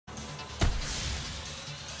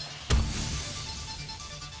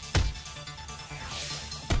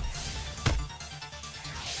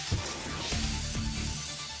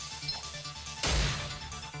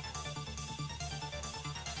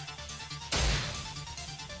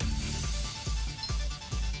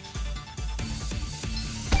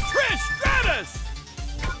this!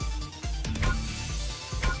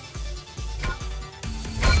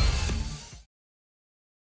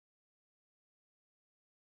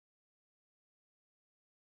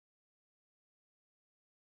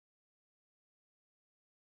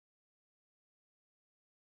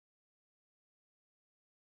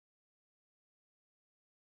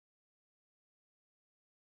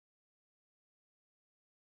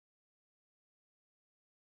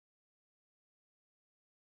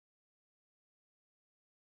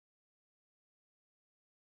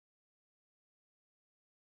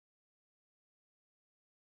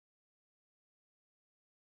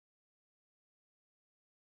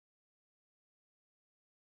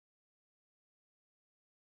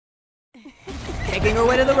 Making her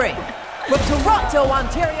way to the ring. From Toronto,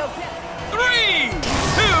 Ontario, Canada. 3,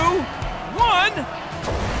 2, 1.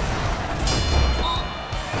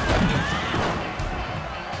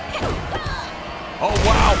 Oh,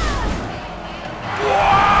 wow.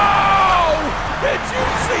 Whoa! Did you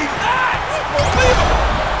see that? Unbelievable!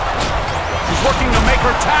 She's looking to make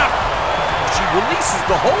her tap. She releases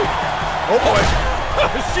the hold. Oh, boy.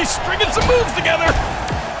 She's stringing some moves together.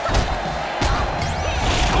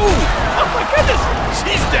 Ooh! Oh, my goodness!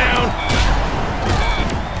 She's down.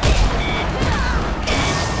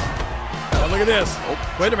 Oh, look at this. Oh,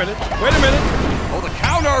 wait a minute. Wait a minute. Oh, the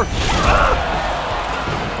counter.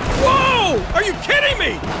 Whoa! Are you kidding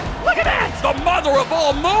me? Look at that! The mother of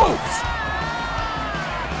all moves!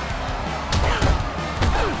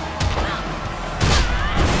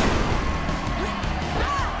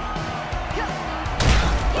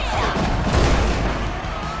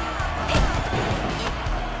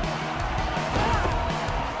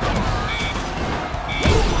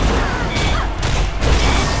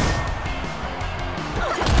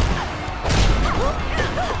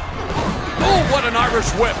 What an Irish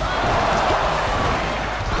whip!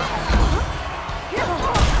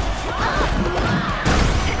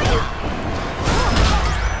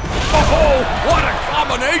 Oh, what a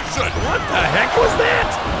combination! What the heck was that?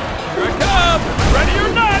 Here I come! Ready or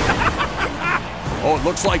not! Oh, it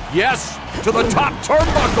looks like yes to the top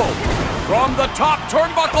turnbuckle. From the top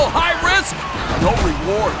turnbuckle, high risk, no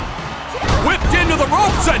reward. Whipped into the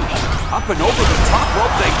ropes and up and over the top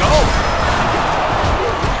rope they go.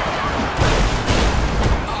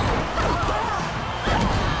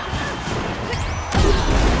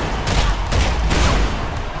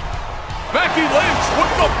 Becky Lynch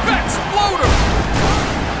with the Exploder!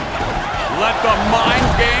 Let the mind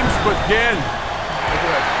games begin.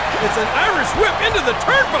 It's an Irish whip into the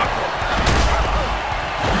turnbuckle.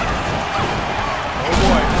 Oh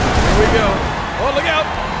boy, here we go. Oh, look out.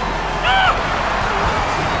 Ah!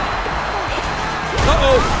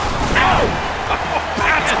 Uh-oh. Ow! Oh,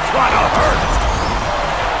 that's gotta hurt.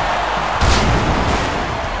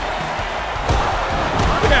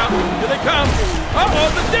 Look out, here they come.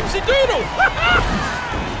 Uh-oh, the Dipsy Doodle!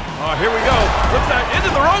 Oh, here we go. Looks like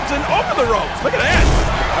into the ropes and over the ropes. Look at that.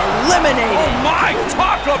 Eliminated. Oh, my.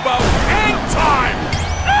 Talk about hang time.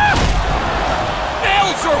 Ah!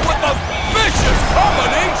 Nails her with a vicious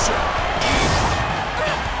combination.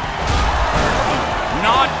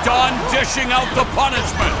 Not done dishing out the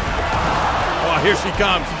punishment. Oh, here she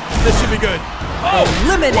comes. This should be good. Oh,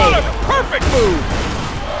 eliminated. What a perfect move.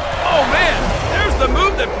 Oh, man. There's the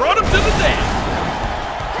move that brought him to the dance.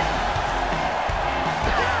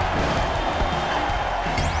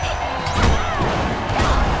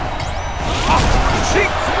 She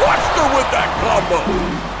crushed her with that combo!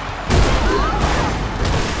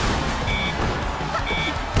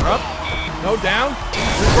 Up, no down,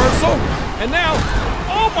 reversal, and now,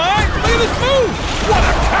 oh my, look at this move! What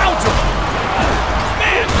a counter!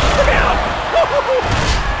 Man, look out!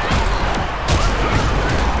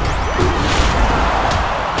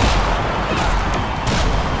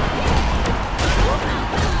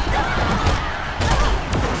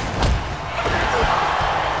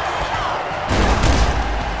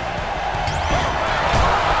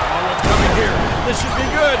 This should be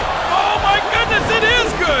good. Oh my goodness, it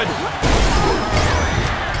is good!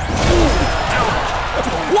 Ooh,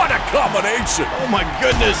 what a combination! Oh my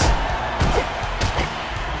goodness!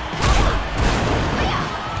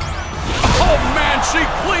 Oh man, she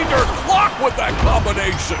cleaned her clock with that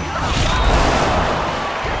combination!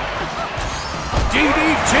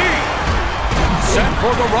 DDT! Sent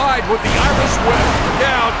for the ride with the Irish whip. Look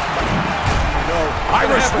out! No.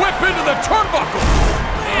 Irish whip into the turnbuckle!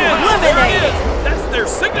 And there it is! That's their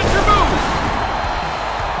signature move!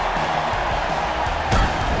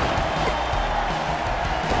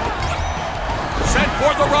 Sent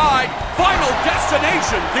for the ride, final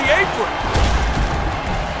destination, the apron!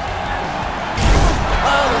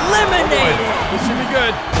 Eliminated! This should be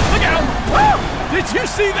good. Look out! Woo! Did you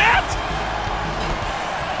see that?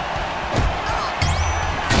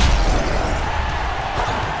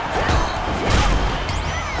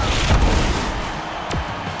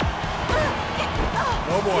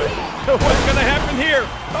 Oh boy. What's gonna happen here?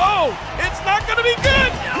 Oh! It's not gonna be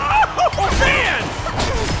good! Oh man!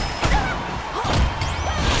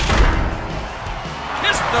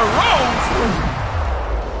 Kiss the rose!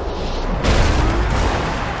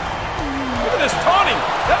 Look at this taunting!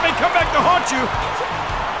 That may come back to haunt you!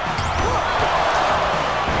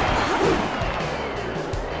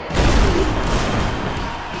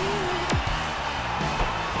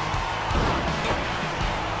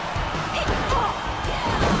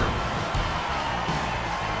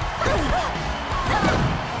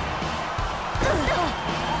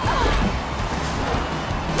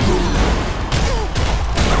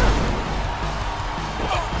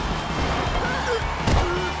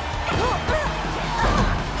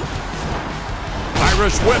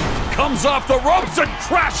 Irish whip comes off the ropes and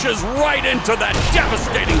crashes right into that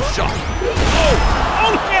devastating shot.